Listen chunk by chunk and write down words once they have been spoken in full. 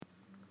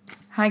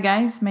Hi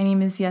guys, my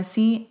name is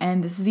Yessi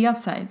and this is The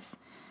Upsides.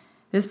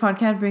 This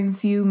podcast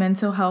brings you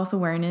mental health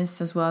awareness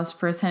as well as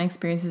first-hand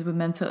experiences with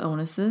mental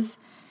illnesses.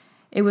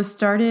 It was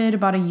started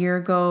about a year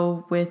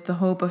ago with the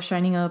hope of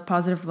shining a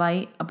positive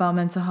light about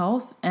mental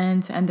health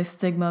and to end the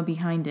stigma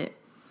behind it.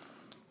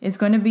 It's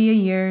going to be a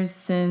year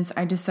since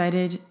I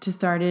decided to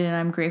start it, and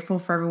I'm grateful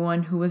for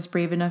everyone who was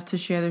brave enough to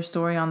share their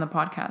story on the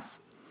podcast.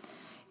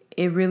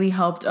 It really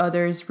helped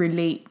others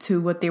relate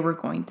to what they were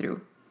going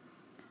through.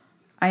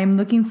 I am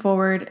looking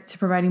forward to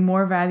providing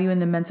more value in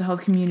the mental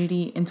health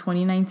community in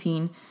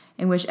 2019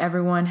 and wish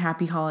everyone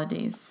happy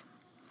holidays.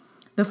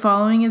 The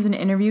following is an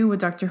interview with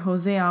Dr.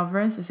 Jose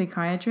Alvarez, a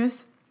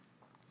psychiatrist.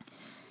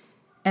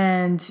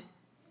 And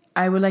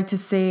I would like to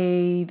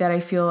say that I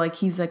feel like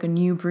he's like a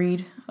new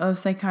breed of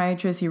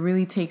psychiatrist. He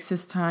really takes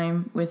his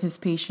time with his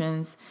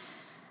patients.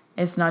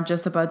 It's not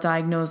just about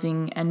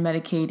diagnosing and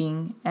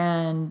medicating,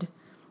 and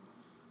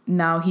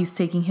now he's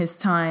taking his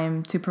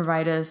time to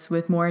provide us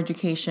with more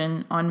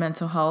education on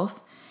mental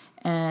health,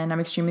 and I'm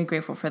extremely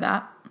grateful for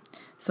that.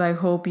 So I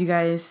hope you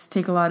guys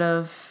take a lot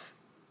of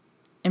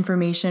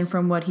information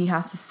from what he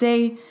has to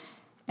say.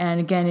 And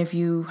again, if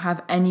you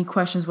have any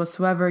questions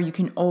whatsoever, you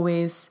can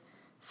always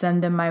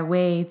send them my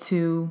way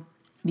to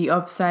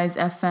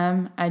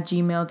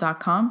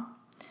theupsidesfm@gmail.com.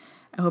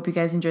 I hope you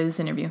guys enjoy this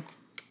interview.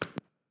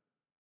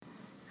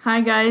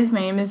 Hi guys,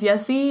 my name is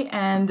Yessi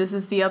and this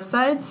is The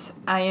Upsides.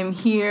 I am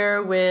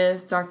here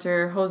with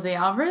Dr. Jose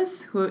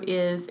Alvarez, who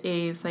is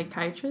a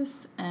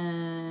psychiatrist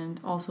and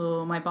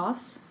also my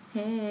boss.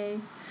 Hey.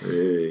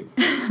 Hey.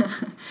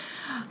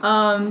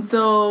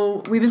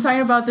 So we've been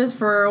talking about this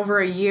for over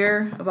a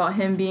year, about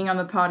him being on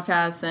the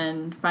podcast,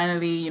 and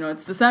finally,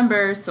 it's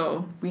December,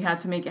 so we had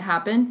to make it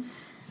happen.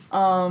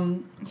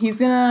 He's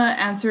gonna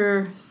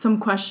answer some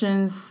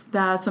questions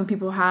that some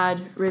people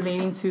had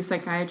relating to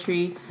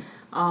psychiatry,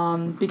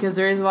 because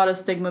there is a lot of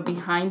stigma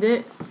behind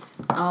it,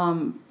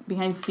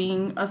 behind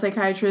seeing a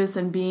psychiatrist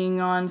and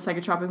being on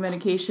psychotropic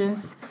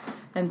medications.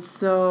 And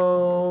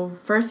so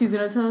first he's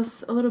going to tell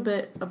us a little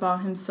bit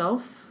about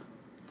himself.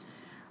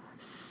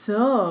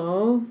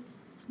 So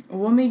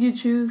what made you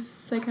choose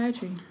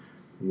psychiatry?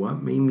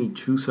 What made me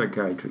choose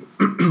psychiatry?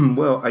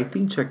 Well, I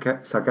think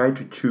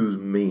psychiatry chose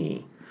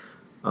me.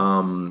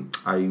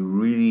 I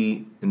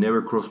really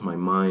never crossed my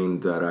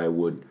mind that I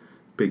would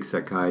pick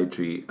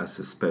psychiatry as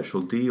a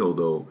specialty,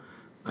 although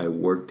I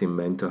worked in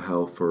mental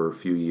health for a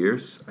few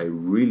years. I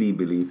really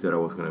believed that I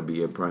was going to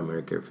be a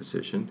primary care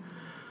physician.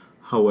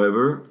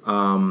 However,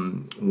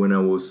 when I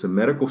was a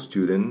medical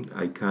student,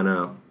 I kind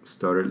of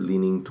started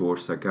leaning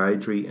towards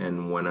psychiatry,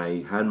 and when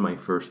I had my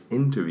first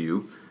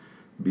interview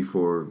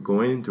before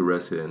going into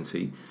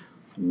residency,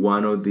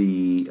 one of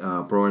the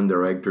program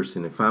directors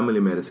in a family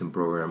medicine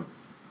program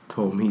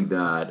told me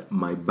that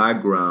my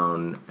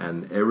background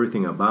and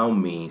everything about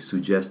me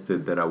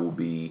suggested that I would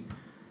be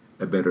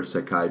a better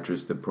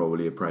psychiatrist than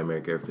probably a primary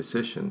care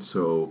physician.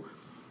 So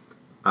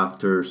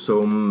after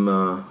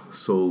some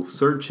soul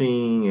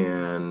searching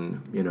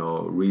and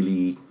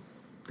really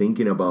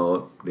thinking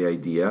about the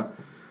idea,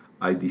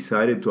 I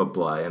decided to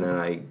apply. And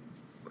then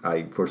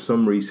I for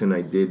some reason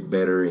I did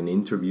better in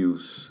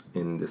interviews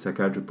in the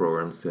psychiatry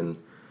programs than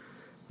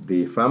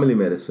the family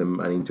medicine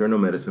and internal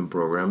medicine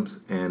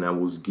programs, and I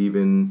was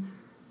given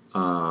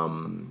a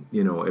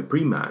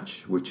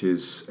pre-match, which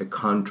is a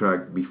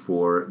contract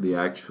before the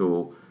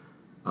actual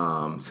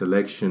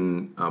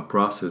selection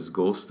process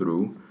goes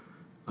through.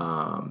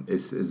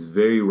 It's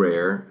very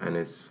rare, and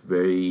it's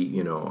very,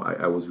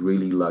 I was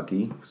really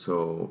lucky.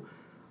 So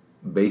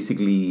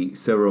basically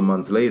several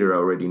months later I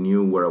already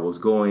knew where I was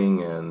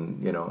going,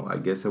 and I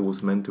guess it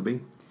was meant to be.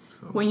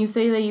 So. When you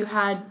say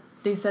that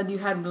they said you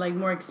had like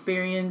more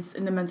experience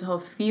in the mental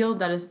health field,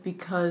 that is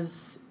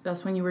because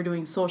that's when you were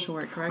doing social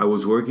work, correct? I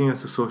was working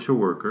as a social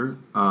worker.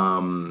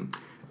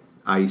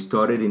 I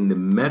started in the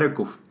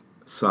medical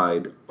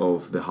side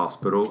of the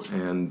hospital,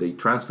 and they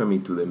transferred me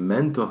to the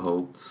mental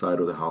health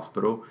side of the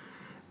hospital.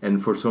 And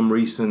for some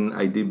reason,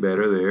 I did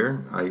better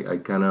there. I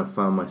kind of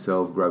found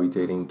myself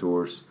gravitating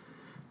towards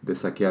the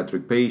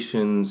psychiatric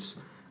patients.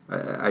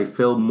 I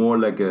felt more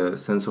like a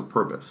sense of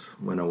purpose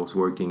when I was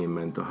working in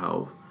mental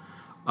health.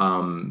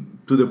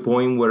 To the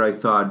point where I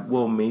thought,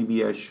 well,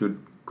 maybe I should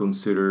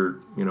consider,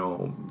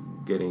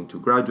 getting to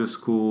graduate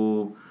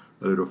school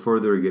a little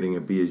further, getting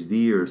a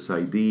PhD or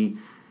PsyD.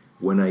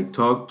 When I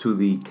talked to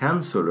the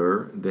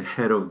counselor, the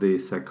head of the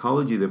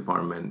psychology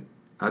department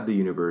at the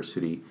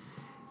university,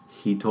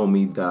 he told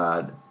me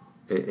that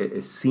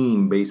it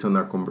seemed, based on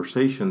our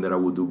conversation, that I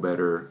would do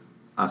better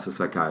as a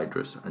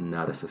psychiatrist and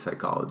not as a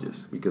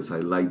psychologist, because I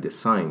like the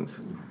science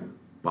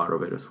part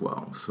of it as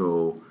well.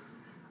 So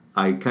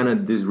I kind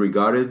of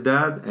disregarded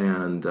that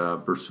and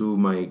pursued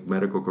my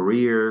medical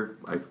career.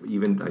 I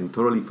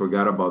totally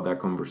forgot about that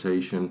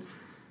conversation.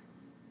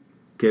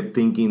 Kept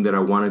thinking that I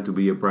wanted to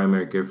be a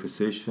primary care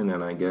physician,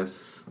 and I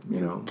guess,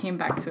 Came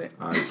back to it.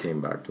 I came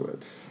back to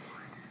it,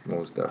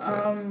 most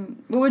definitely.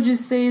 What would you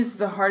say is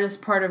the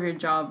hardest part of your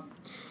job?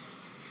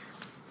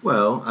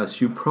 Well,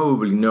 as you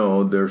probably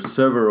know, there's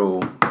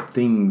several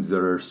things that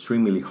are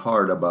extremely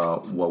hard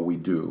about what we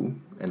do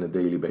on a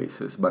daily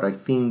basis. But I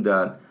think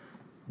that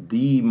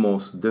the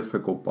most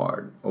difficult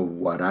part of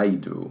what I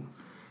do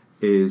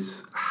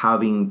is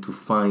having to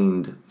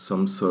find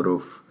some sort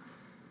of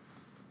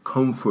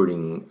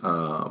comforting,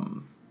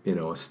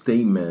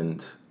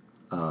 statement,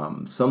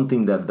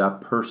 something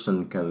that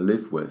person can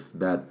live with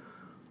that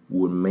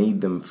would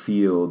make them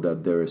feel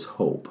that there is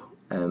hope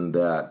and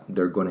that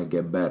they're going to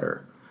get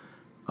better,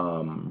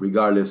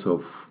 regardless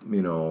of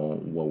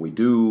what we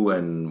do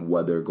and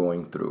what they're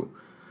going through.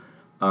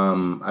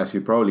 As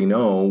you probably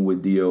know, we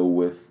deal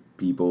with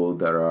people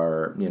that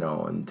are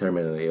in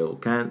terminally ill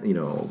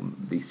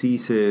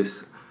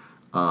diseases.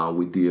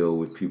 We deal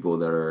with people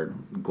that are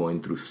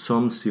going through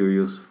some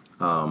serious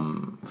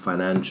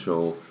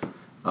financial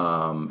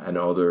and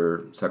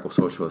other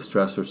psychosocial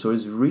stressors. So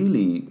it's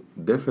really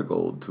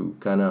difficult to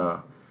kind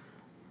of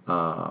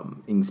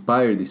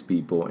inspire these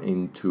people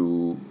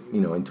into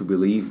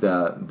believe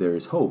that there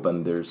is hope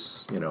and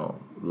there's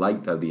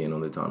light at the end of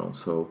the tunnel.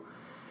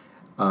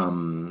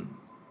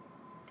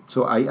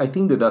 So I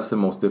think that's the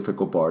most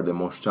difficult part, the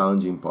most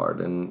challenging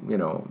part, and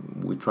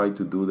we try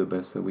to do the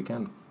best that we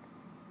can.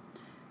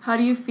 How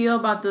do you feel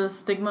about the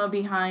stigma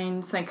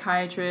behind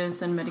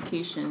psychiatrists and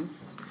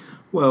medications?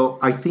 Well,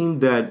 I think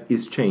that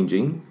it's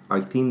changing.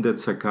 I think that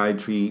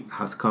psychiatry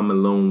has come a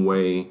long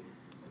way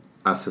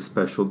as a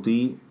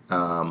specialty.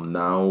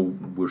 Now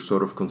we're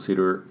sort of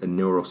considered a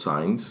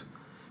neuroscience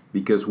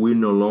because we're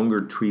no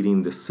longer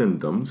treating the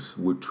symptoms,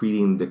 we're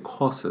treating the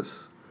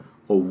causes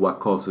of what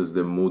causes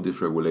the mood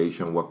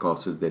dysregulation, what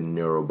causes the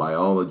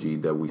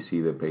neurobiology that we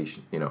see the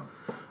patient,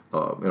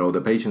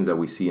 the patients that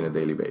we see on a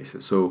daily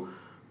basis. So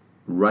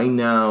right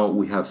now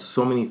we have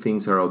so many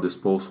things at our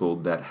disposal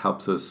that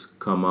helps us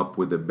come up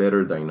with a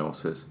better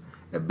diagnosis,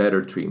 a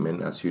better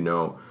treatment. As you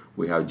know,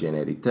 we have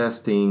genetic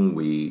testing.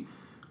 We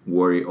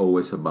worry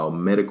always about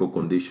medical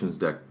conditions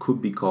that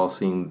could be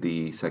causing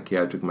the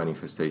psychiatric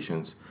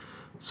manifestations.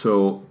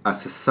 So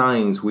as a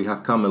science, we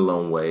have come a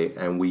long way,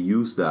 and we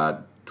use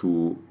that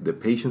to the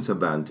patient's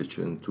advantage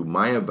and to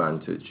my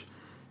advantage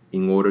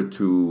in order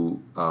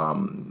to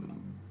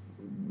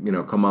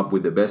come up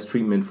with the best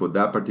treatment for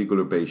that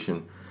particular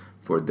patient,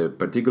 for the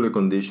particular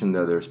condition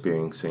that they're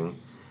experiencing.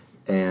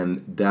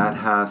 And that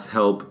has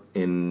helped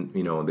in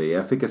the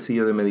efficacy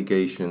of the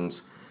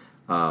medications,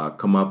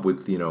 come up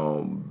with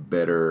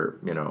better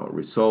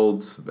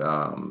results,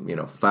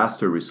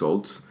 faster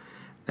results,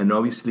 and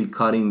obviously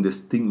cutting the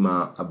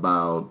stigma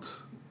about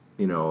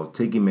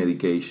taking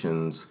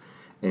medications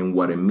and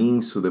what it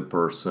means to the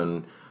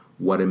person,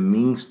 what it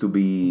means to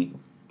be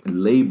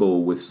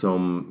labeled with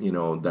some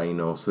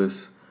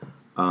diagnosis.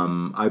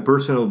 I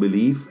personally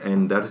believe,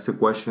 and that is a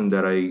question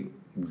that I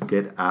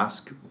get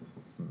asked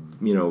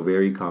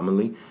very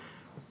commonly,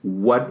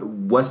 what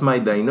was my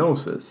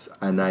diagnosis?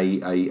 And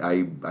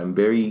I'm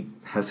very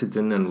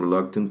hesitant and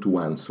reluctant to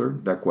answer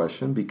that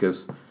question,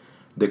 because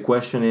the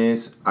question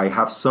is, I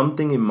have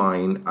something in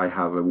mind, I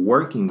have a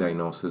working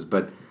diagnosis,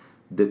 but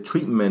the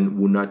treatment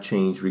will not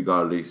change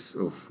regardless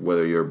of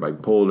whether you're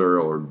bipolar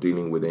or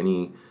dealing with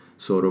any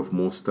sort of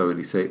mood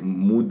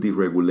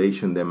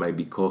deregulation that might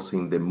be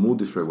causing the mood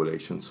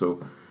dysregulation.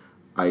 So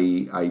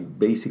I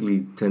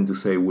basically tend to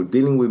say, we're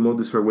dealing with mood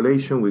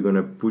dysregulation, we're going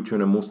to put you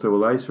on a mood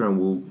stabilizer and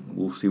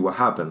we'll see what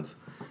happens.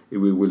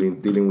 If we're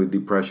dealing with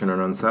depression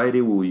and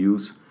anxiety, we'll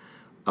use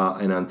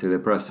an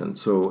antidepressant.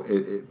 So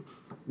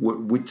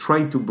we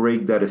try to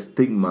break that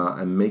stigma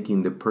and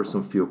making the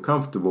person feel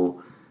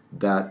comfortable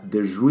that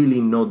there's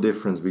really no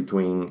difference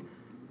between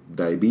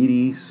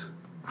diabetes,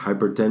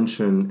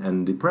 hypertension,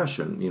 and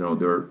depression.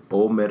 They're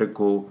all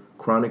medical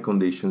chronic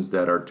conditions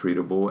that are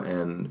treatable,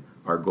 and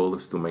our goal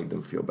is to make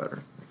them feel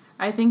better.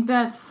 I think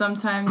that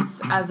sometimes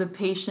as a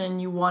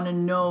patient, you want to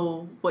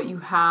know what you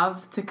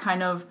have to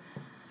kind of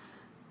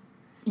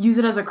use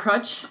it as a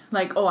crutch.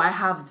 Like, oh, I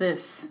have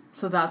this,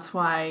 so that's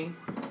why,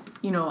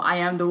 I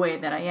am the way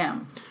that I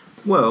am.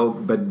 Well,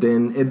 but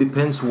then it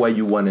depends what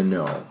you want to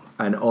know.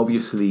 And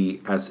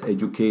obviously, as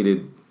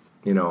educated,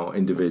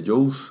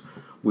 individuals,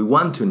 we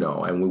want to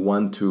know, and we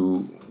want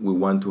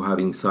to have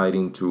insight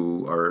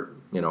into our,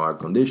 our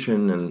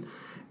condition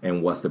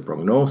and what's the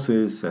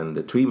prognosis and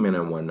the treatment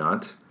and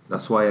whatnot.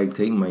 That's why I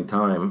take my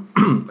time,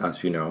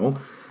 as you know,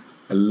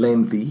 a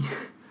lengthy,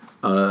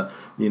 at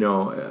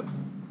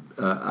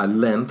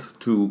length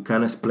to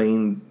kind of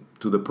explain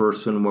to the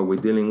person what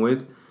we're dealing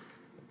with,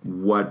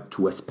 what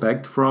to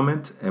expect from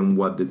it, and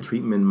what the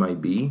treatment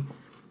might be.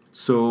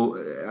 So,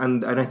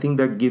 and I think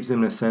that gives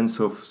them a sense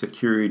of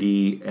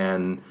security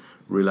and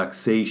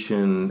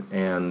relaxation,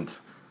 and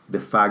the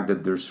fact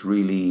that there's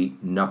really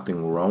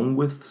nothing wrong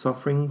with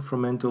suffering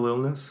from mental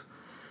illness.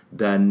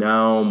 That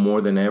now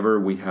more than ever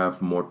we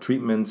have more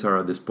treatments at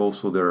our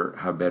disposal that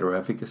have better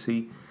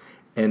efficacy,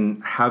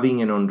 and having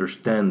an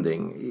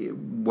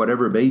understanding,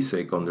 whatever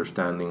basic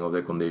understanding of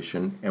the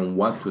condition and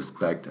what to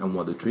expect and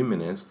what the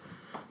treatment is,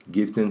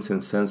 gives them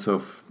a sense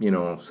of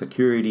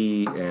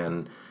security,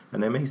 and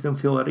it makes them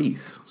feel at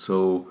ease.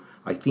 So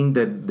I think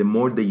that the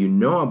more that you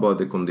know about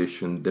the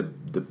condition,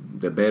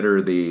 the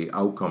better the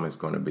outcome is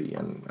going to be.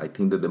 And I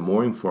think that the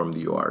more informed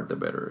you are, the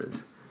better it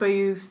is. But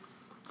you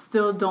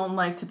still don't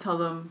like to tell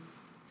them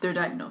their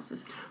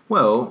diagnosis.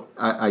 Well,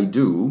 I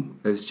do.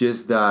 It's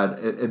just that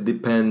it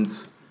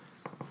depends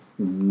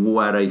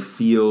what I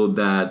feel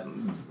that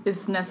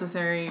it's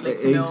necessary, like,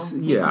 to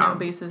know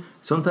basis.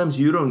 Sometimes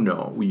you don't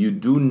know. You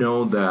do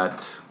know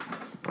that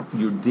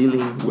you're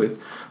dealing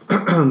with,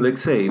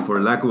 let's say, for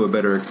lack of a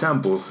better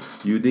example,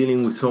 you're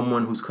dealing with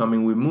someone who's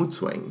coming with mood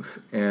swings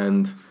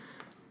and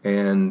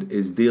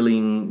is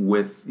dealing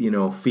with,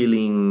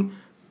 feeling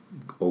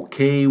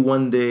okay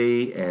one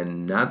day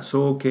and not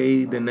so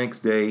okay the next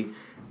day,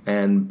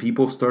 and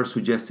people start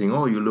suggesting,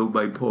 oh, you look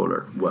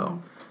bipolar.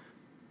 Well,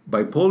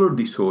 bipolar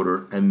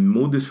disorder and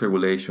mood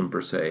dysregulation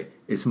per se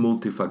is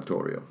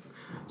multifactorial.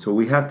 So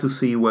we have to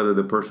see whether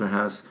the person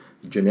has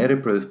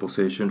genetic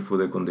predisposition for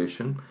the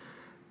condition,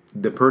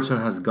 the person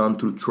has gone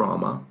through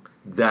trauma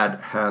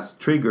that has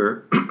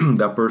triggered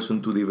that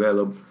person to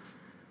develop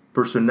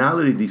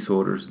personality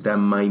disorders that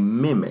might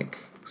mimic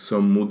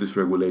some mood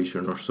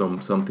dysregulation or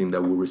something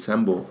that will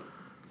resemble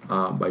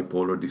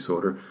bipolar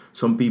disorder.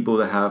 Some people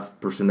that have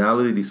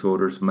personality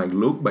disorders might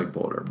look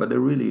bipolar, but they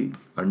really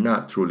are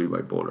not truly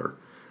bipolar.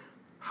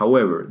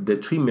 However, the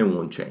treatment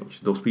won't change.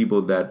 Those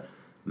people that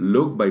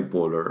look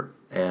bipolar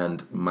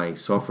and might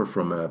suffer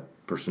from a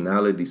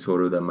personality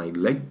disorder that might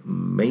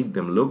make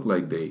them look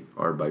like they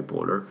are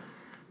bipolar,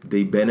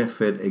 they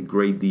benefit a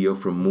great deal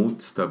from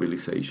mood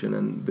stabilization,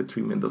 and the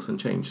treatment doesn't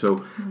change.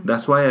 So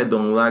that's why I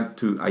don't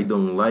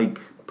like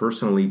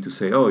personally to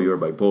say, oh, you're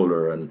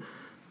bipolar and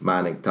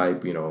manic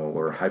type,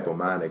 or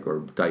hypomanic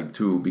or type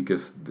 2,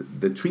 because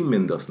the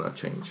treatment does not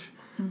change.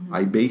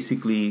 I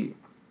basically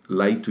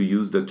like to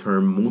use the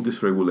term mood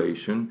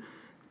dysregulation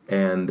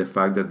and the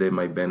fact that they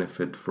might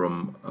benefit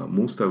from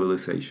mood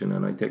stabilization,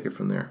 and I take it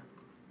from there.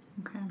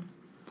 Okay.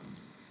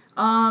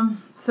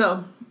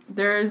 So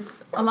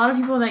there's a lot of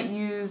people that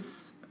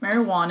use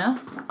marijuana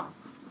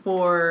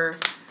for,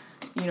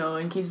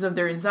 in cases of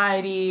their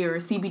anxiety, or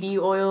CBD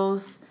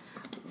oils.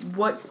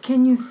 What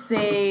can you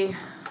say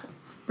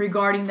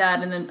regarding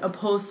that, and then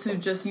opposed to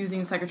just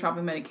using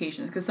psychotropic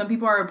medications? Because some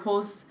people are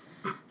opposed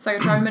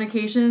psychotropic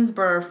medications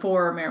but are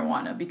for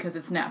marijuana because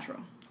it's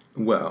natural.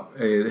 Well,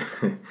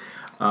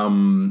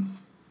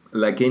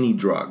 like any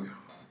drug,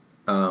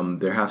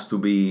 there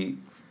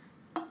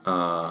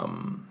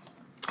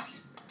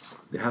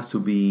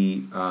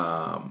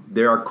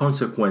are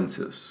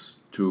consequences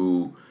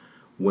to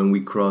when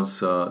we cross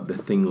the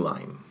thin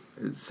line.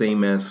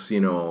 Same as,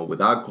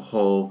 with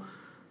alcohol,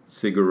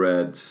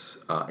 cigarettes,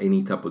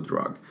 any type of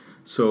drug.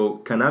 So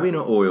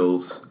cannabinoid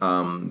oils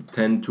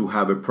tend to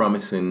have a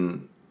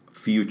promising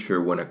future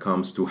when it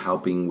comes to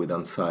helping with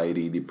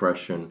anxiety,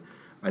 depression,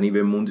 and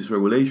even mood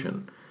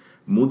dysregulation.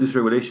 Mood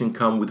dysregulation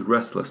comes with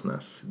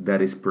restlessness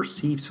that is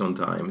perceived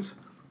sometimes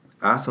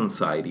as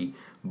anxiety,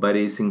 but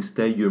is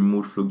instead your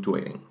mood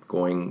fluctuating,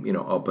 going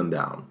up and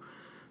down.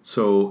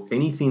 So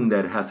anything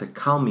that has a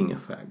calming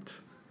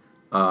effect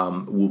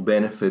will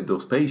benefit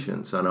those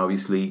patients. And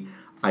obviously,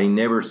 I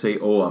never say,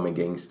 oh, I'm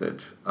against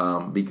it,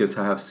 because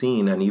I have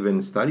seen, and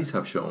even studies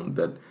have shown,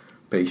 that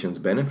patients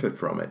benefit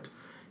from it.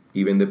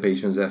 Even the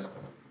patients that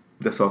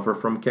suffer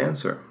from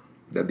cancer,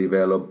 that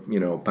develop,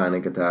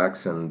 panic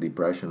attacks and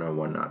depression and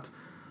whatnot.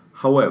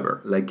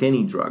 However, like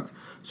any drug,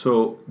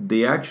 so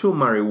the actual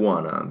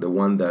marijuana, the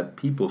one that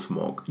people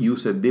smoke,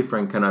 use a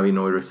different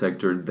cannabinoid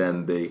receptor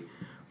than the,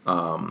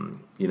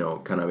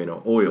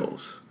 cannabinoid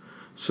oils.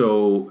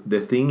 So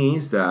the thing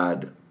is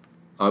that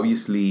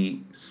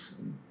obviously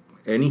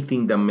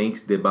anything that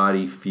makes the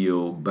body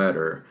feel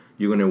better,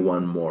 you're going to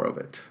want more of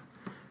it.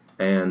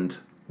 And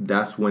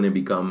that's when it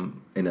becomes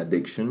an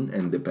addiction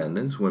and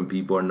dependence, when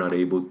people are not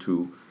able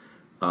to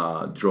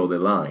draw the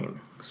line.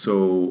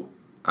 So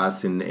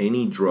as in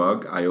any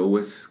drug, I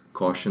always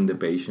caution the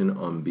patient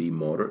on be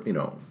moderate,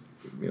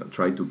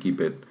 try to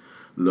keep it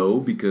low,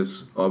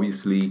 because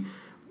obviously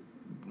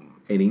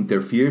it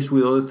interferes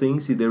with other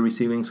things if they're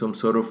receiving some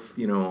sort of,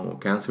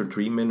 cancer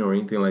treatment or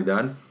anything like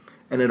that.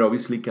 And it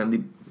obviously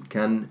can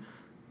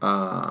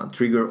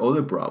trigger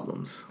other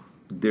problems.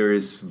 There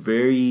is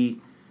very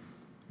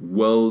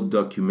well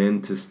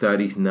documented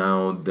studies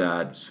now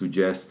that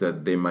suggest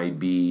that there might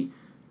be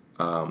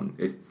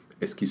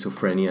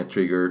schizophrenia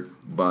triggered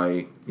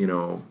by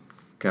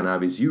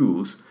cannabis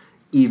use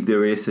if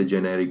there is a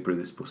genetic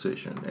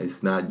predisposition.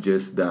 It's not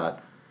just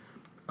that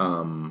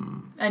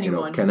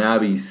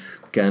cannabis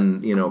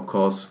can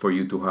cause for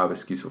you to have a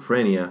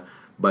schizophrenia,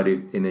 but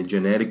if in a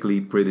genetically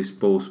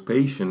predisposed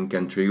patient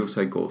can trigger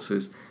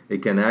psychosis,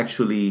 it can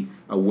actually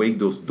awake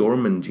those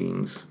dormant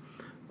genes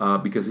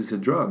because it's a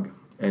drug.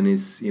 And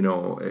it's,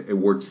 it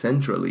works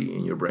centrally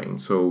in your brain.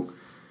 So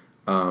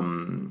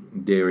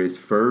there is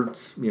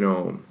first,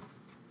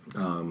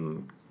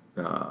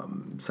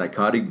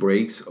 psychotic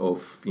breaks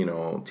of,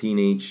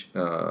 teenage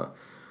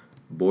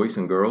boys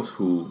and girls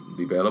who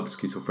develop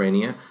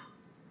schizophrenia.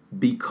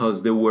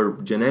 because they were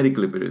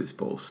genetically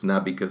predisposed,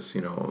 not because,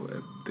 the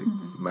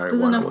marijuana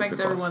doesn't was affect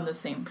the cause. everyone the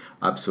same.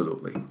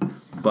 Absolutely.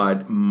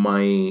 But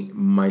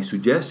my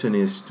suggestion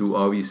is to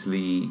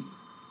obviously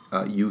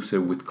use it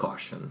with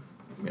caution,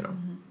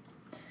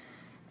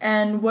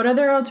 And what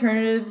other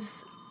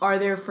alternatives are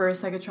there for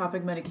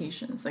psychotropic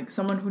medications? Like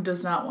someone who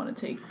does not want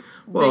to take.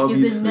 Well, like,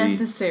 is it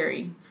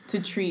necessary to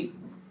treat?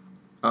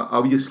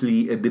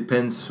 Obviously, it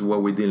depends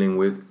what we're dealing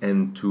with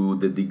and to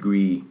the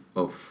degree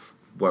of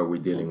what we're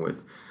dealing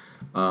with.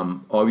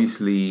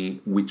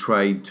 Obviously, we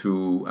try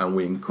to, and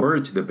we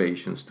encourage the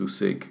patients to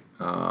seek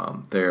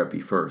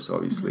therapy first,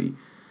 obviously.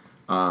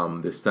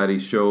 The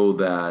studies show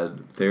that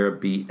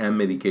therapy and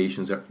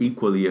medications are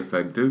equally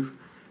effective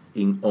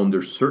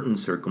under certain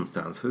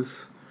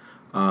circumstances.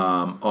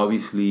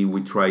 Obviously, we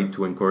try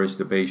to encourage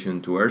the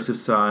patient to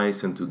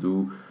exercise and to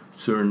do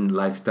certain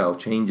lifestyle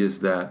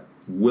changes that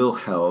will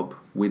help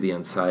with the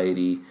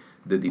anxiety,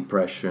 the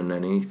depression,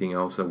 and anything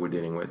else that we're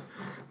dealing with.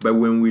 But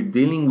when we're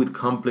dealing with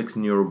complex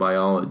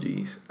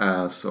neurobiologies,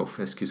 as of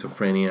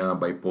schizophrenia,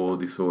 bipolar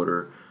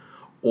disorder,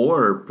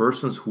 or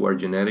persons who are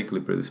genetically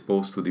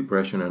predisposed to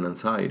depression and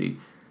anxiety,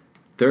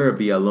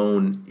 therapy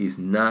alone is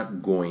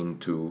not going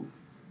to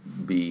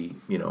be,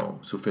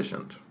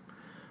 sufficient.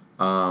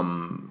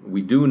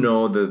 We do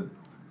know that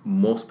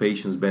most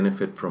patients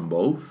benefit from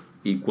both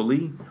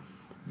equally,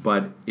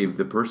 but if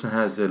the person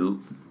has a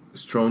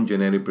strong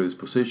genetic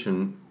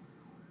predisposition,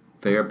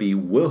 therapy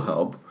will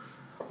help,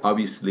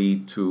 obviously,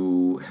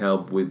 to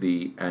help with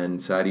the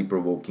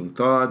anxiety-provoking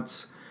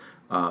thoughts,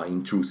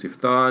 intrusive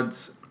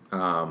thoughts,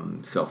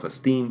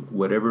 self-esteem,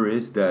 whatever it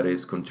is that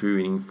is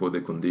contributing for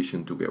the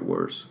condition to get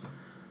worse.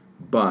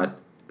 But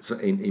so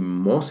in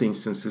most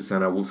instances,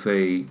 and I will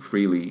say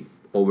freely,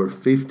 over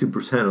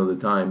 50% of the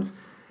times,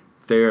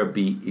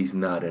 therapy is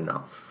not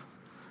enough.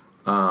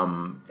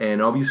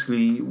 And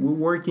obviously, we're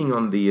working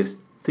on the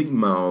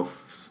stigma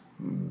of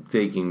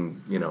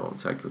taking,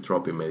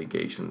 psychotropic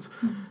medications.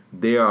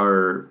 They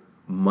are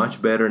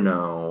much better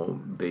now.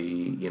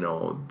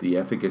 The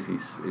efficacy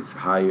is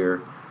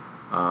higher.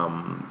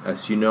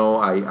 As you know,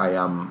 I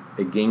am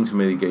against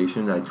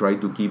medication. I try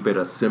to keep it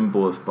as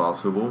simple as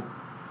possible.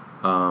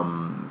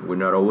 We're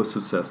not always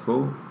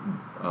successful,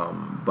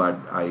 but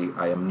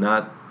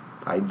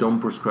I don't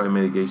prescribe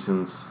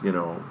medications,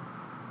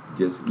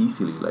 just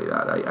easily like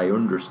that. I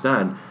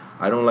understand.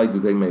 I don't like to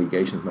take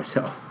medications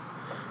myself.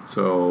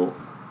 So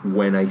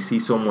when I see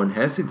someone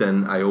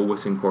hesitant, I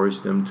always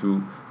encourage them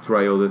to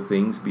try other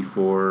things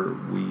before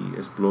we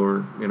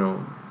explore,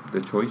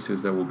 the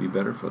choices that will be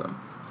better for them.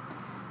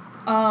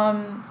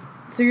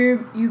 So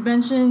you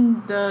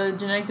mentioned the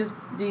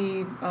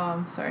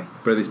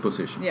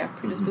predisposition. Yeah,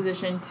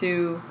 predisposition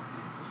to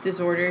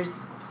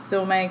disorders.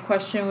 So my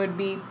question would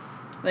be,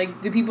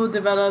 do people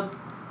develop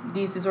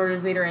these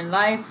disorders later in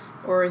life,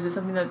 or is it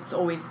something that's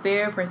always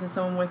there? For instance,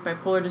 someone with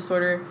bipolar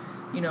disorder,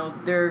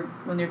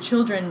 when they're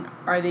children,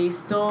 are they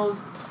still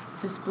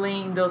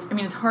displaying those? I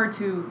mean, it's hard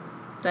to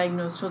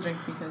diagnose children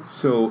because...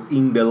 So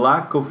in the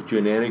lack of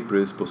genetic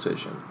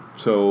predisposition,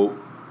 so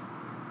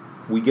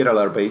we get a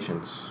lot of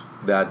patients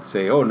that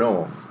say, oh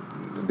no,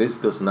 this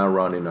does not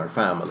run in our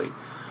family.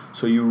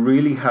 So you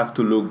really have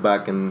to look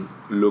back and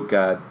look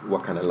at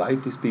what kind of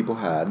life these people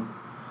had,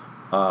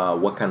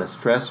 what kind of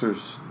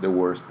stressors they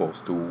were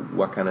exposed to,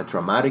 what kind of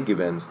traumatic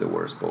events they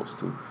were exposed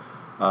to.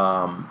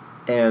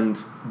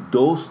 And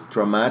those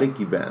traumatic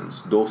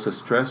events, those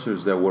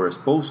stressors that we're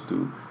exposed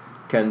to,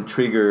 can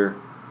trigger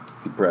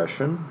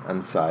depression,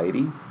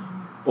 anxiety,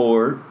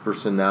 or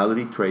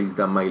personality traits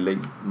that might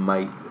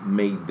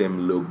make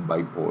them look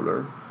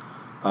bipolar,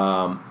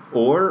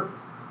 or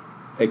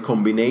a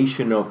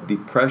combination of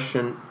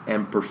depression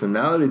and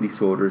personality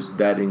disorders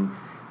that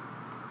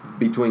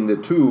between the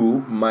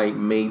two might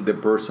make the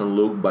person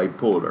look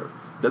bipolar.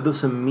 That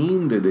doesn't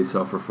mean that they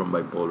suffer from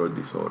bipolar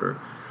disorder,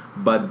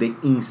 but the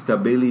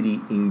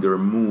instability in their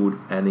mood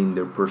and in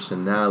their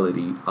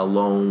personality,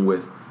 along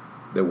with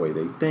the way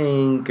they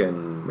think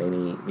and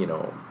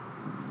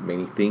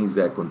many things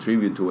that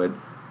contribute to it,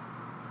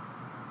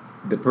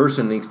 the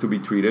person needs to be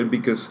treated,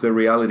 because the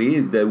reality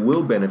is they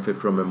will benefit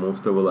from a mood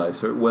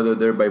stabilizer whether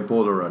they're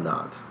bipolar or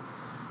not.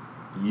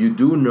 You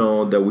do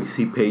know that we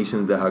see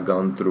patients that have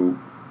gone through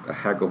a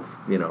heck of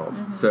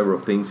several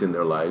things in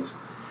their lives,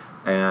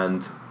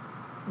 and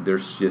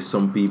there's just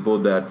some people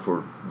that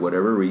for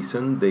whatever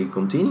reason they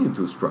continue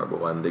to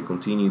struggle and they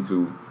continue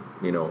to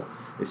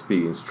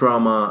experience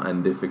trauma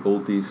and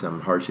difficulties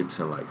and hardships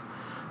in life.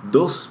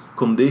 Those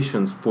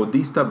conditions for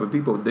these type of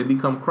people, they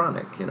become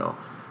chronic.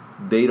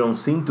 They don't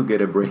seem to get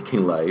a break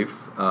in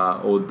life,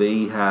 or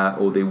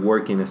they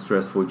work in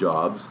stressful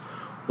jobs,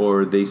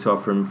 or they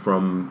suffer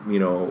from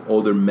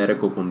other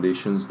medical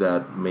conditions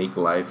that make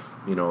life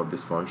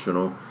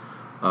dysfunctional,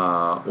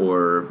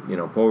 or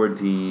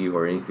poverty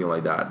or anything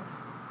like that.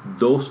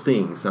 Those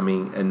things,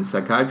 and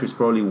psychiatry is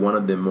probably one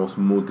of the most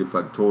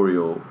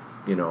multifactorial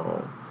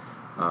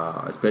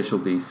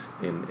specialties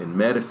in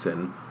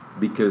medicine,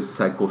 because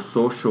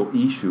psychosocial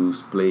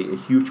issues play a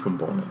huge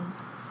component.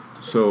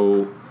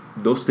 So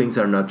those things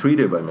are not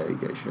treated by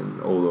medication,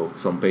 although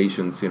some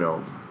patients,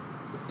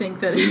 think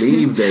that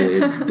believe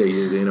that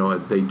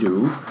they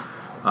do,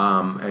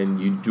 and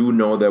you do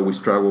know that we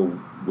struggle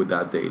with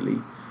that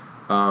daily.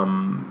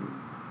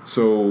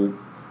 So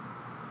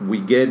we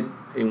get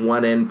in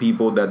one end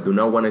people that do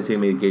not want to take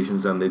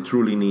medications and they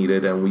truly need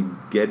it, and we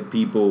get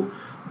people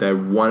that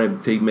want to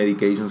take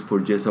medications for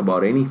just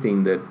about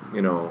anything that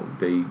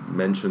they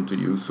mention to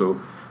you. So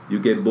you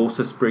get both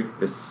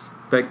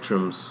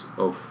spectrums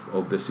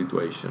of the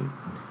situation.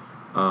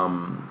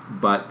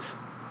 But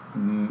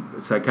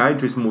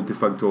psychiatry is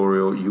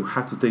multifactorial. You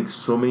have to take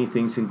so many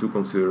things into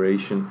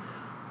consideration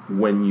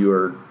when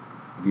you're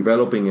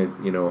developing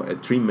a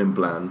treatment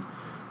plan.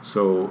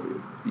 So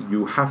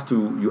you have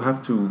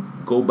to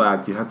go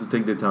back. You have to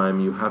take the time.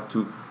 You have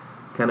to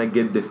kind of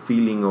get the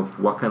feeling of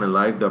what kind of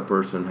life that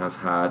person has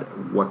had,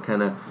 what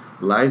kind of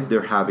life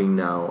they're having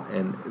now,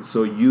 and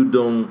so you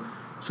know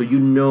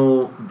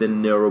the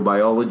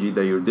neurobiology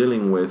that you're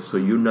dealing with, so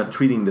you're not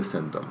treating the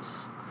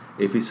symptoms.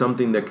 If it's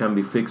something that can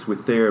be fixed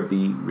with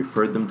therapy,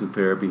 refer them to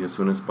therapy as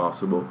soon as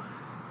possible.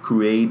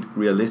 Create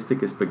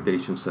realistic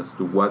expectations as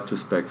to what to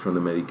expect from the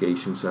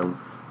medications and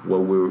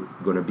what we're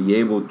going to be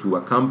able to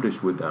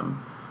accomplish with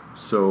them.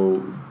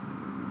 So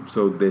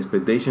the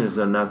expectations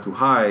are not too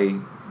high,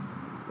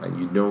 and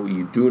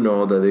you do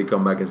know that they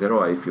come back and say,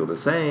 "Oh, I feel the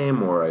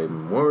same," or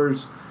 "I'm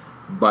worse,"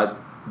 but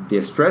the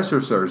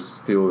stressors are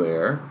still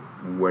there.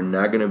 We're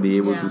not going to be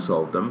able to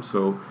solve them.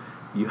 So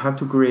you have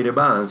to create a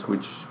balance,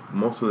 which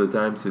most of the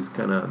times is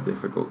kind of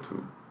difficult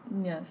to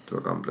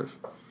accomplish.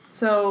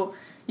 So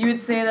you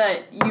would say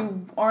that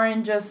you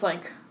aren't just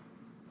like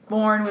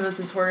born with a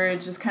disorder;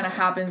 it just kind of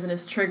happens and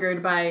is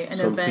triggered by an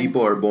event. Some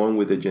people are born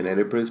with a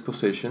genetic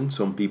predisposition.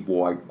 Some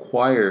people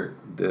acquire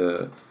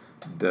the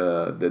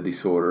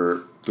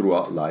disorder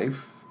throughout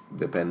life,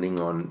 depending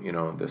on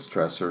the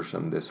stressors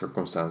and the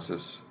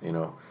circumstances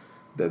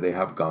that they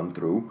have gone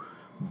through.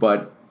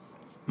 But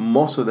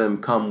most of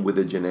them come with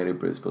a genetic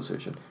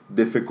predisposition.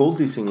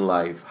 Difficulties in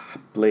life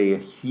play a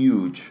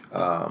huge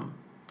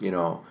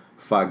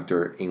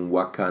factor in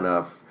what kind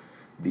of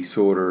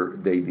disorder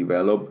they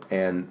develop,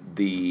 and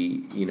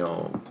the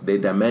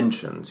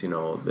dimensions, in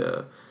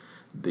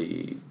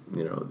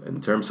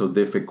terms of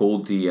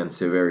difficulty and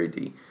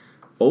severity.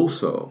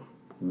 Also,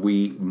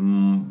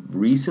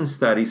 recent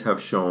studies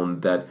have shown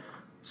that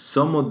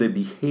some of the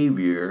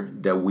behavior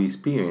that we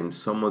experience,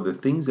 some of the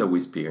things that we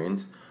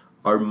experience,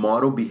 are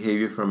model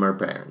behavior from our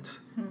parents.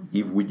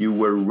 If you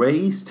were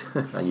raised,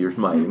 and you're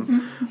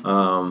smiling,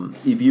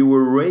 if you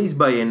were raised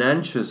by an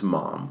anxious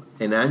mom,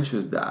 an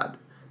anxious dad,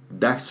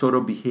 that sort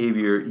of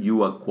behavior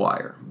you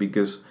acquire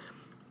because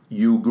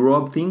you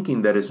grow up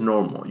thinking that it's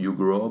normal. You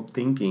grow up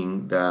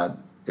thinking that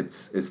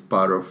it's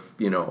part of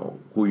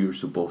who you're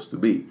supposed to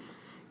be.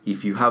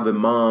 If you have a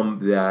mom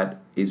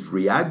that is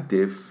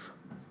reactive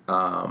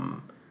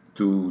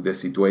to the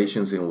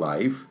situations in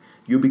life,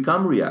 you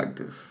become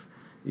reactive.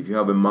 If you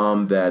have a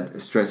mom that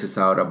stresses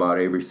out about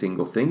every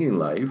single thing in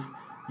life,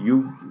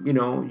 you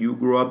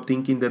grow up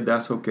thinking that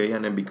that's okay,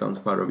 and it becomes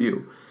part of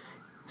you.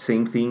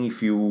 Same thing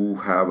if you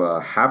have a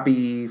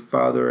happy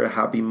father, a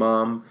happy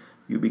mom,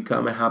 you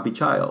become a happy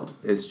child.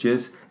 It's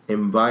just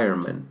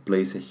environment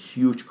plays a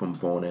huge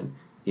component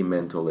in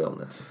mental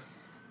illness.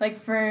 Like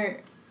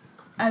for,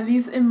 at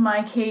least in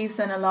my case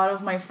and a lot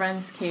of my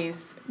friends'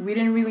 case, we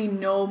didn't really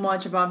know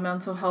much about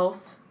mental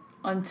health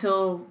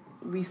until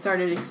we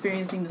started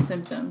experiencing the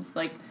symptoms.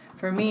 Like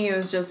for me, it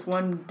was just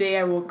one day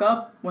I woke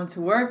up, went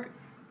to work,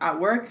 at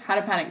work, had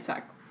a panic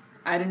attack.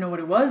 I didn't know what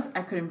it was.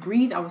 I couldn't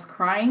breathe. I was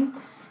crying.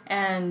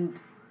 And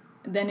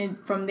then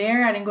from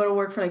there, I didn't go to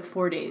work for like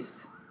 4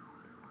 days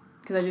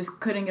because I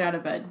just couldn't get out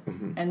of bed.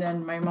 Mm-hmm. And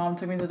then my mom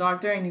took me to the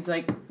doctor, and he's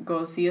like,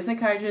 go see a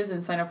psychiatrist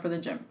and sign up for the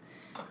gym.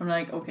 I'm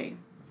like, okay.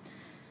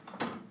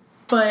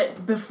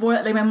 But before,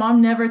 like, my mom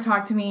never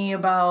talked to me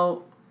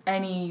about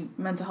any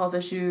mental health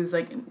issues.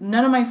 Like,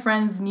 none of my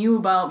friends knew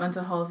about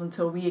mental health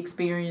until we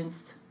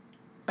experienced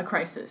a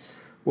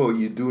crisis. Well,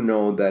 you do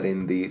know that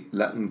in the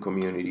Latin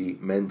community,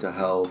 mental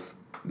health,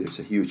 there's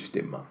a huge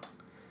stigma.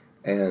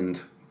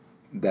 And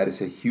that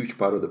is a huge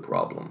part of the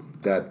problem.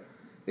 That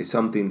is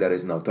something that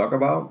is not talked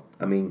about.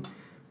 I mean,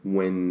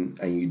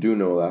 and you do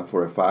know that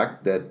for a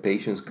fact, that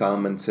patients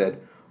come and said,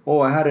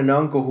 "Oh, I had an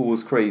uncle who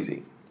was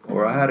crazy,"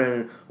 or "I had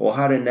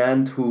an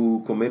aunt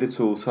who committed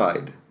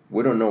suicide.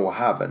 We don't know what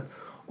happened."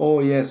 "Oh,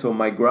 yeah, so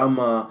my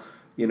grandma,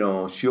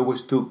 she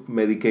always took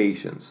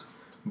medications,"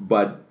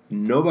 but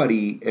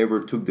nobody ever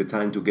took the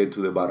time to get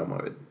to the bottom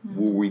of it.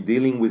 Mm-hmm. Were we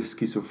dealing with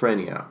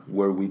schizophrenia?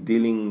 Were we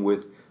dealing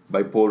with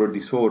bipolar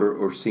disorder,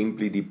 or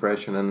simply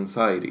depression and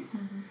anxiety?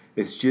 Mm-hmm.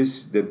 It's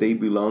just that they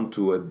belong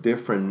to a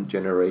different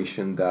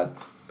generation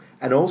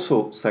and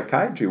also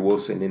psychiatry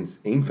was in its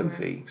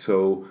infancy. Right.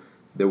 So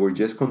they were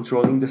just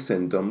controlling the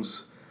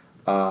symptoms.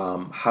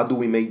 How do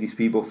we make these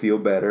people feel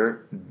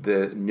better?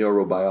 The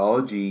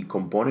neurobiology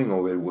component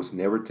of it was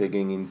never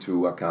taken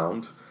into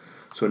account.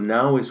 So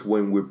now is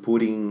when we're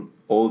putting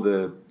all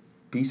the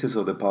pieces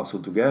of the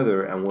puzzle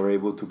together, and we're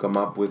able to come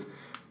up with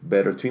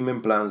better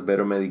treatment plans,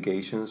 better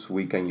medications.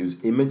 We can use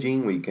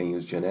imaging, we can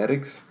use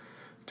genetics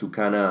to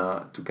kind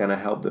of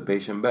help the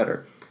patient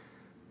better.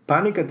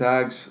 Panic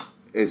attacks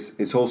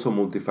is also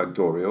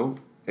multifactorial,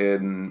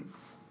 and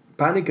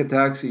panic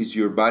attacks is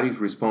your body's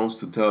response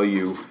to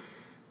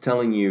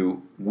telling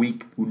you we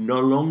no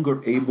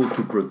longer able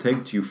to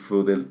protect you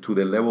to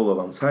the level of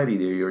anxiety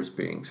that you're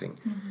experiencing.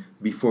 Mm-hmm.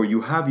 Before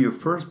you have your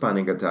first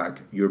panic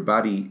attack, your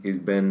body has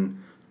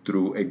been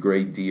through a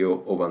great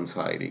deal of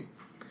anxiety.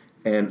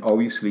 And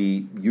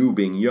obviously, you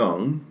being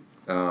young,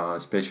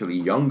 especially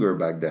younger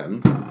back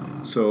then,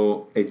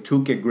 so it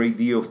took a great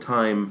deal of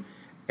time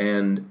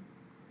and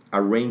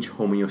arrange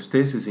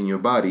homeostasis in your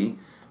body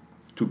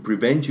to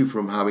prevent you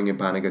from having a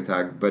panic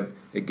attack, but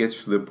it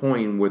gets to the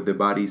point where the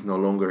body is no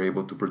longer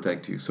able to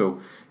protect you. So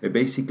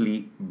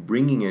basically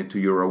bringing it to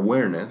your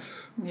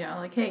awareness. Yeah,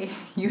 like, hey,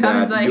 you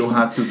have anxiety. You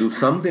have to do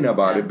something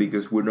about it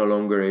because we're no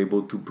longer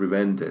able to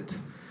prevent it.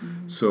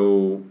 Mm-hmm.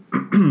 So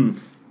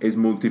it's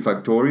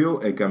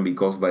multifactorial. It can be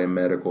caused by a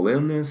medical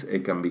illness.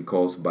 It can be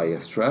caused by a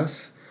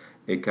stress.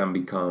 It can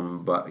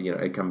become,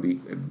 it can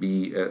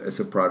be as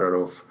a product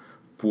of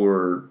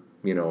poor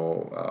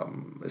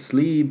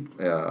sleep,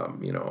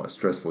 a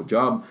stressful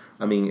job.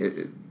 I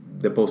mean,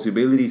 the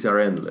possibilities are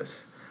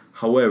endless.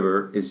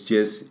 However, it's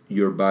just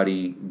your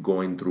body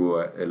going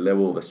through a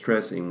level of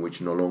stress in which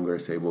no longer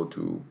is able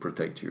to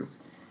protect you.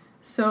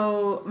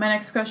 So my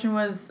next question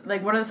was,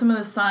 like, what are some of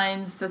the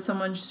signs that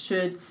someone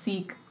should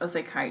seek a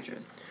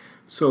psychiatrist?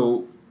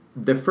 So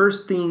the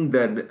first thing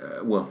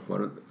that, when it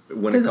comes to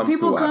because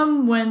people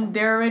come when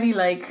they're already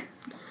like...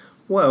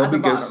 Well,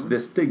 because the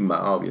stigma,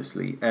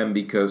 obviously, and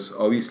because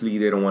obviously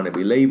they don't want to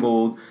be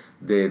labeled.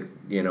 That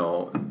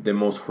the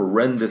most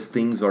horrendous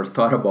things are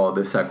thought about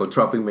the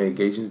psychotropic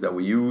medications that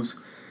we use.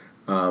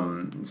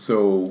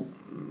 So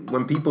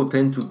when people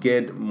tend to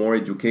get more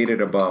educated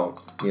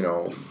about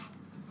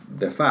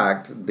the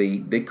fact,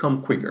 they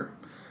come quicker,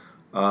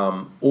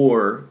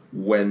 or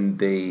when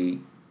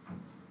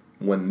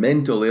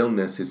mental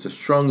illness is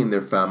strong in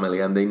their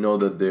family and they know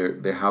that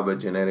they have a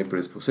genetic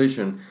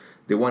predisposition.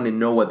 They want to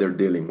know what they're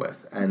dealing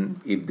with,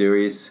 and if there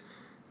is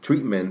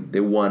treatment,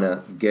 they want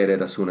to get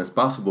it as soon as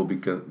possible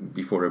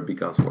before it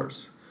becomes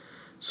worse.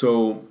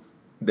 So,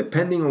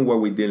 depending on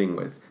what we're dealing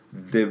with,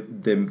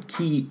 the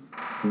key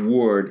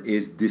word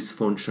is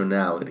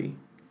dysfunctionality.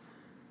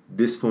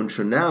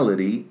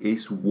 Dysfunctionality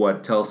is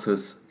what tells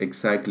us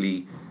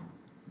exactly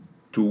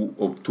to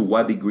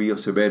what degree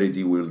of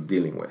severity we're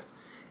dealing with.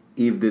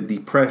 If the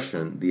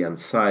depression, the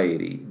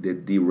anxiety, the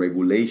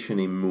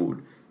deregulation in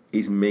mood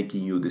is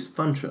making you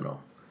dysfunctional.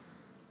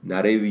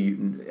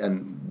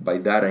 And by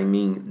that I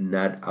mean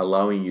not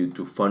allowing you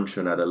to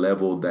function at a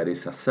level that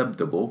is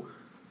acceptable,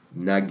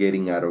 not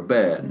getting out of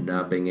bed,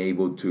 not being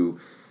able to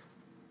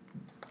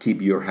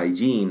keep your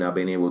hygiene, not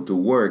being able to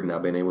work,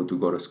 not being able to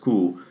go to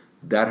school.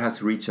 That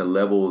has reached a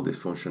level of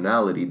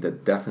dysfunctionality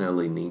that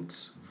definitely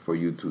needs for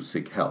you to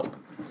seek help.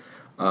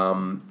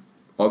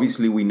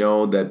 Obviously, we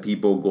know that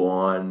people go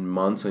on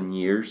months and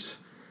years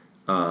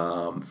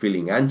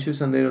feeling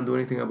anxious and they don't do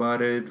anything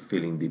about it,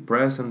 feeling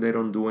depressed and they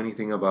don't do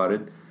anything about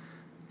it.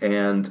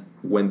 And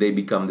when they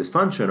become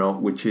dysfunctional,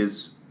 which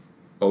is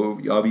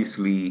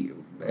obviously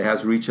it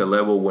has reached a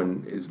level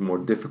when it's more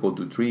difficult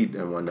to treat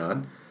and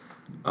whatnot,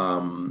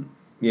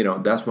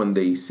 that's when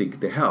they seek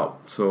the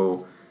help.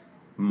 So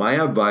my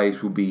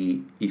advice would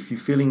be, if you're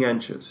feeling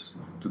anxious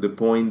to the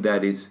point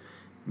that is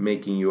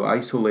making you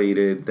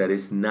isolated, that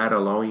is not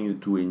allowing you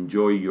to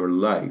enjoy your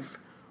life,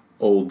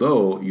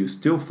 although you're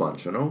still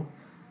functional,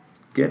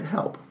 get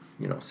help,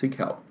 seek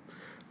help.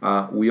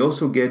 We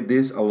also get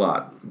this a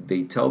lot.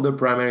 They tell their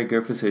primary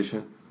care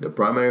physician. The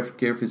primary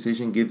care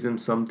physician gives them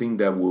something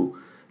that will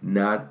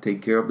not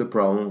take care of the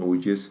problem, or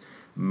will just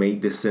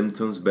make the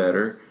symptoms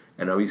better.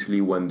 And obviously,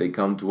 when they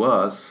come to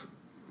us,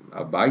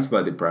 advised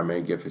by the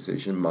primary care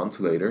physician months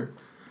later,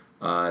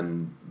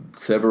 and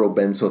several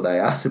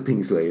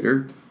benzodiazepines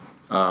later,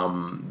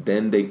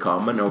 then they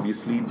come and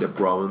obviously the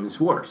problem is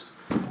worse.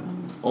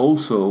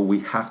 Also, we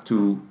have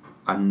to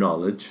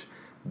acknowledge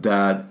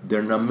that there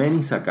are not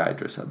many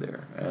psychiatrists out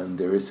there, and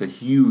there is a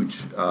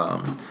huge,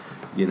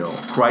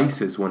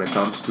 crisis when it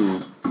comes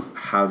to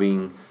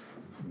having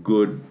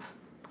good,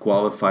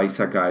 qualified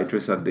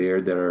psychiatrists out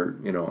there that are,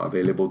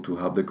 available to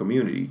help the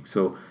community.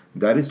 So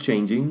that is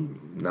changing.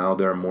 Now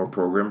there are more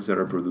programs that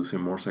are producing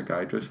more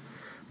psychiatrists,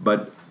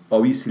 but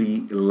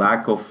obviously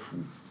lack of,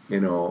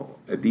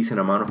 a decent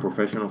amount of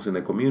professionals in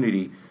the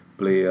community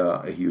play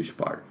a huge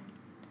part.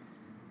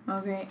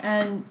 Okay,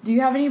 and do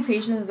you have any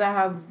patients that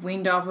have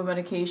weaned off of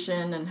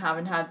medication and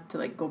haven't had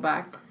to go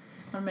back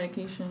on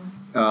medication?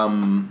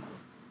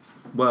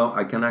 Well,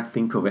 I cannot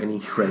think of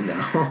any right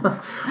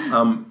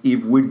now.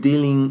 If we're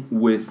dealing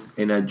with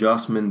an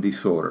adjustment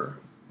disorder,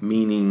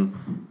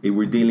 meaning if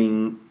we're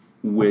dealing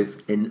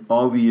with an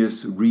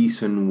obvious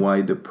reason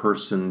why the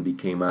person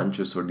became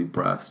anxious or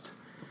depressed,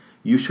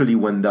 usually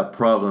when that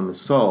problem is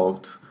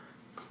solved,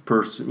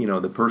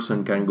 the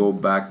person can go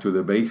back to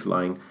the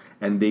baseline,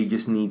 and they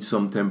just need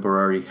some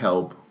temporary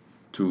help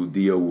to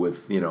deal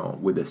with,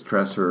 with the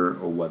stressor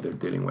or what they're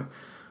dealing with.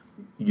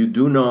 you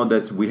do know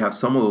that we have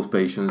some of those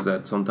patients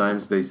that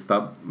sometimes they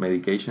stop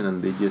medication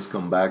and they just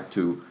come back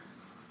to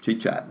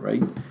chit chat,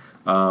 right?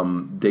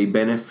 They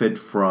benefit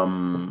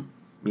from,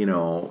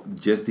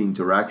 just the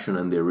interaction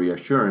and the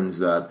reassurance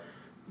that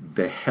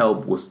the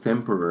help was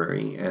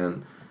temporary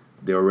and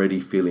they're already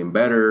feeling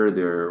better.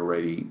 They're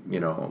already,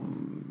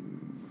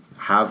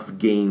 have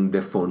gained the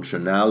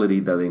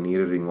functionality that they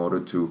needed in order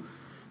to,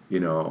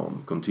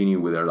 continue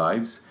with their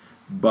lives.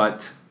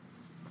 But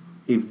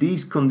if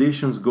these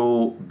conditions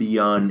go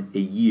beyond a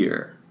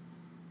year,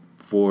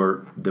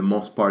 for the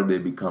most part, they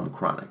become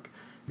chronic.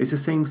 It's the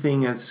same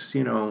thing as,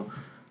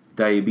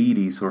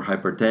 diabetes or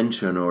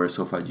hypertension or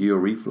esophageal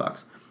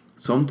reflux.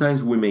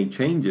 Sometimes we make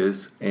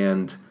changes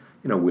and,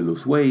 we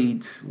lose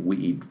weight, we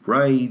eat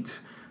right,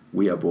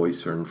 we avoid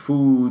certain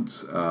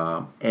foods,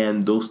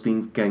 and those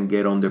things can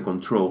get under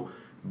control.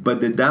 But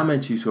the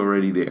damage is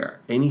already there.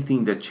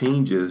 Anything that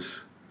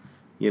changes,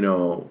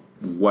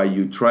 what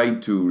you try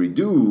to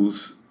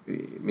reduce,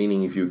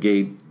 meaning if you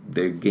gain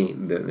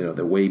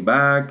the weight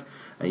back,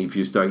 and if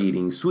you start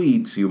eating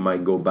sweets, you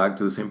might go back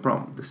to the same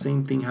problem. The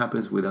same thing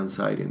happens with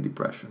anxiety and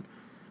depression.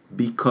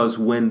 Because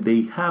when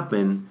they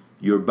happen,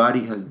 your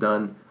body has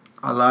done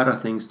a lot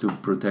of things to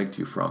protect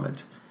you from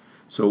it.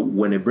 So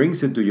when it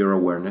brings it to your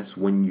awareness,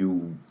 when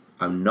you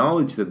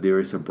acknowledge that there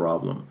is a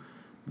problem,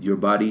 your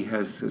body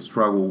has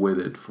struggled with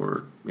it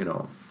for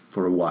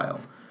a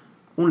while.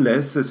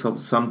 Unless it's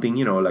something,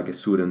 like a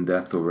sudden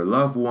death of a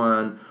loved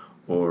one,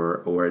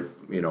 or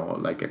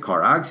like a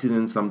car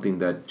accident, something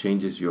that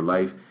changes your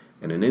life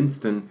in an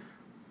instant.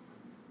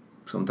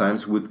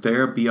 Sometimes with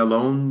therapy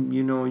alone,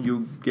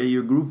 you get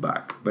your groove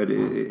back. But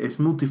it's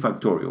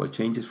multifactorial. It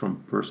changes from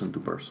person to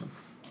person.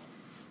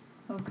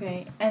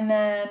 Okay, and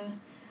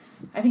then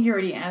I think you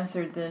already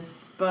answered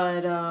this,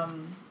 but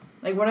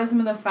what are some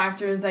of the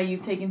factors that you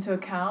take into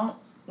account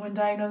when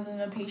diagnosing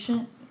a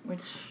patient?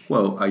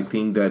 Well, I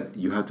think that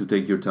you have to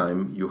take your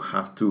time. You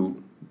have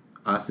to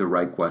ask the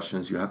right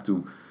questions. You have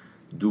to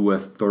do a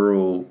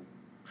thorough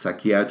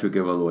psychiatric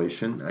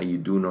evaluation, and you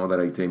do know that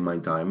I take my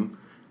time.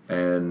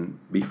 And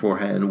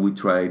beforehand, we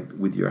tried,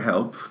 with your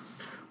help,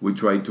 we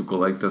tried to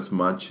collect as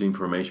much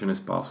information as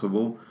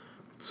possible.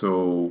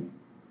 So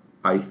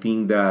I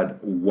think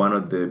that one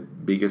of the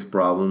biggest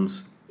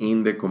problems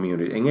in the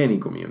community, in any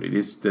community,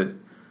 is that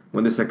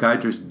when the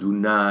psychiatrists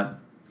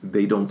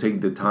they don't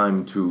take the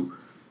time to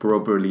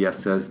properly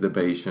assess the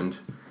patient,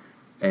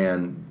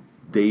 and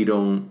they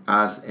don't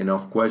ask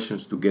enough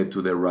questions to get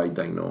to the right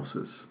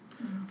diagnosis.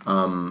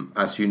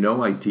 As you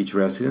know, I teach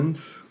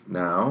residents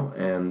now,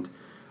 and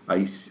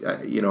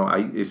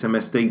it's a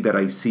mistake that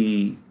I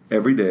see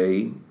every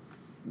day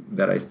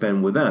that I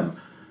spend with them.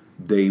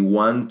 They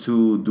want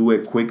to do a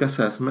quick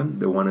assessment,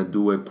 they want to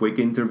do a quick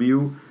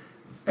interview,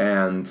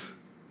 and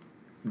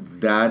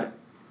that,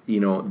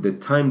 the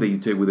time that you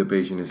take with the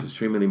patient is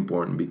extremely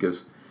important,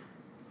 because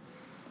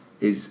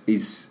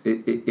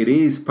it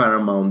is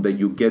paramount that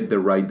you get the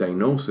right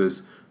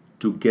diagnosis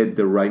to get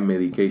the right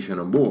medication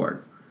on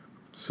board.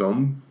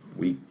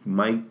 We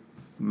might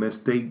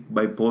mistake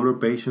bipolar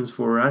patients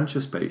for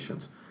anxious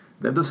patients.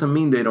 That doesn't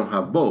mean they don't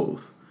have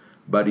both.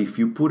 But if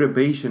you put a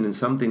patient in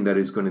something that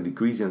is going to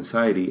decrease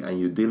anxiety, and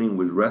you're dealing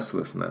with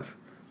restlessness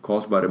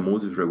caused by the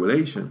mood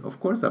dysregulation, of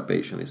course that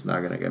patient is not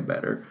going to get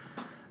better.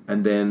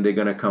 And then they're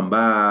going to come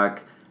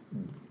back.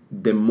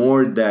 The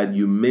more that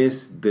you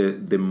miss,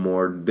 the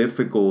more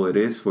difficult it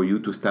is for you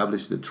to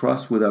establish the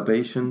trust with a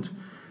patient.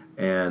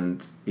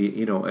 And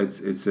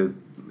it's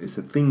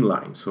a thin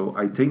line. So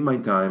I take my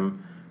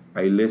time,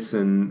 I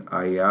listen,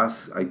 I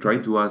try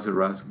to ask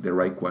the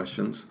right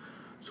questions,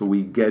 so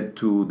we get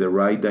to the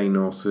right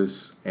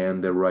diagnosis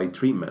and the right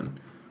treatment.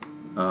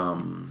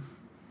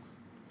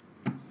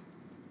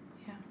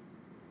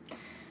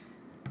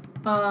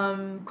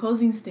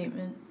 Closing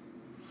statement.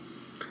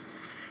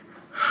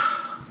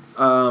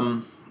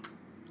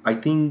 I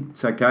think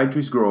psychiatry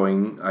is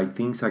growing. I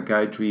think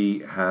psychiatry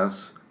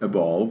has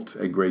evolved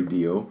a great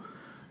deal.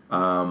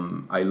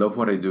 I love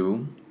what I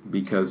do,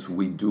 because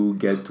we do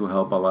get to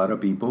help a lot of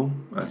people,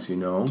 as you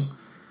know.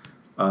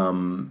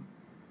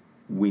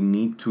 We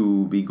need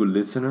to be good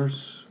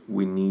listeners.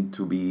 We need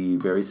to be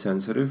very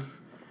sensitive.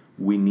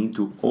 We need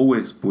to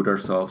always put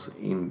ourselves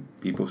in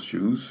people's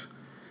shoes,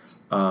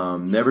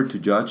 never to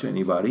judge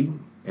anybody,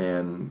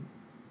 and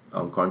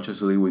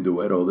unconsciously we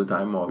do it all the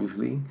time,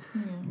 obviously.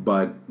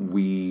 But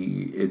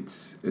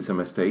it's a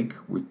mistake,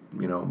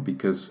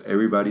 because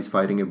everybody's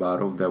fighting a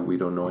battle that we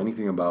don't know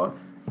anything about.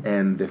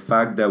 And the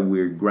fact that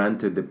we're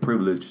granted the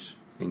privilege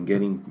in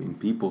getting in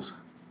people's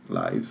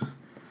lives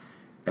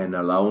and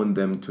allowing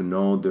them to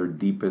know their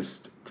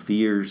deepest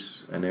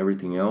fears and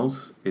everything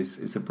else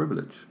is a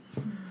privilege.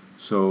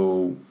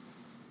 So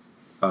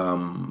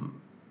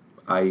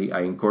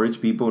I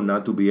encourage people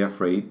not to be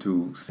afraid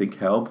to seek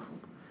help,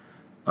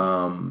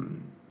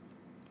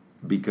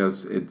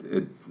 because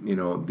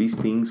these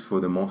things for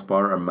the most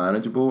part are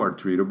manageable, are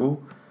treatable,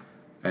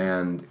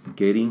 and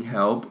getting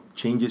help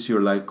changes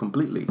your life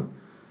completely.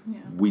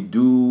 We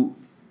do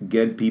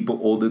get people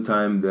all the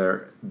time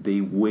there. They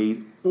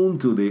wait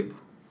until they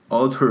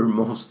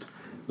uttermost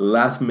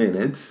last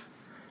minute.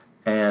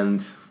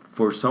 And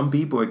for some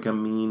people, it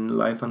can mean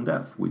life and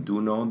death. We do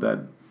know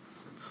that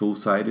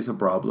suicide is a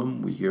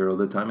problem. We hear all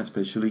the time,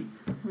 especially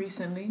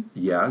recently.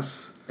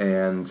 Yes,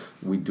 and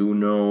we do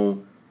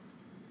know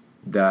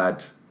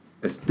that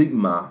a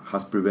stigma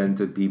has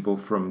prevented people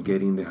from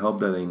getting the help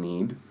that they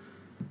need.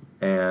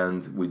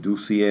 And we do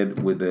see it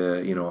with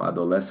the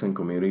adolescent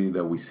community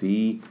that we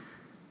see,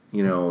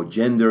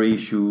 gender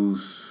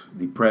issues,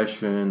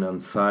 depression,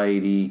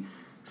 anxiety,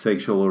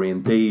 sexual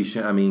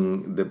orientation. I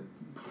mean,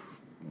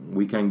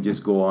 we can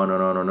just go on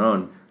and on and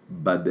on,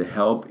 but the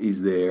help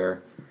is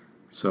there.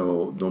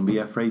 So don't be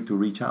afraid to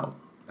reach out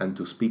and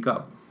to speak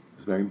up.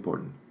 It's very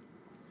important.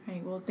 All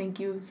right. Well, thank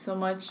you so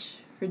much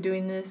for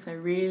doing this. I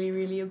really,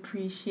 really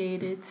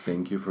appreciate it.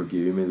 Thank you for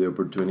giving me the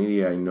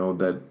opportunity. I know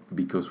that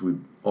because we're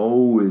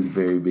always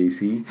very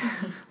busy,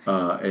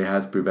 it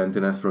has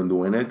prevented us from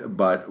doing it,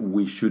 but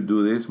we should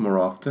do this more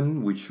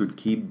often. We should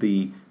keep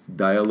the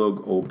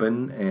dialogue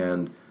open,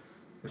 and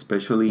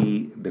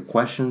especially the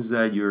questions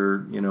that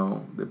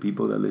the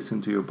people that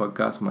listen to your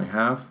podcast might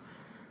have.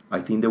 I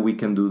think that we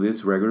can do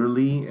this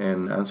regularly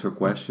and answer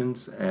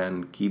questions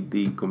and keep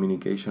the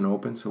communication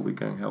open so we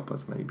can help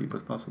as many people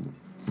as possible.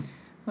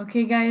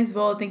 Okay, guys.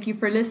 Well, thank you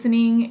for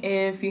listening.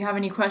 If you have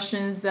any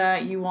questions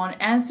that you want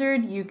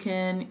answered, you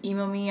can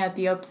email me at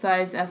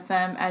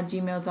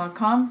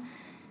theupsidesfm@gmail.com.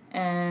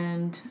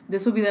 And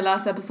this will be the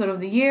last episode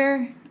of the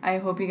year. I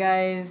hope you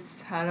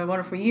guys had a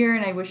wonderful year,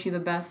 and I wish you the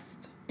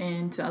best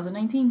in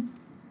 2019.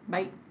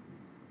 Bye.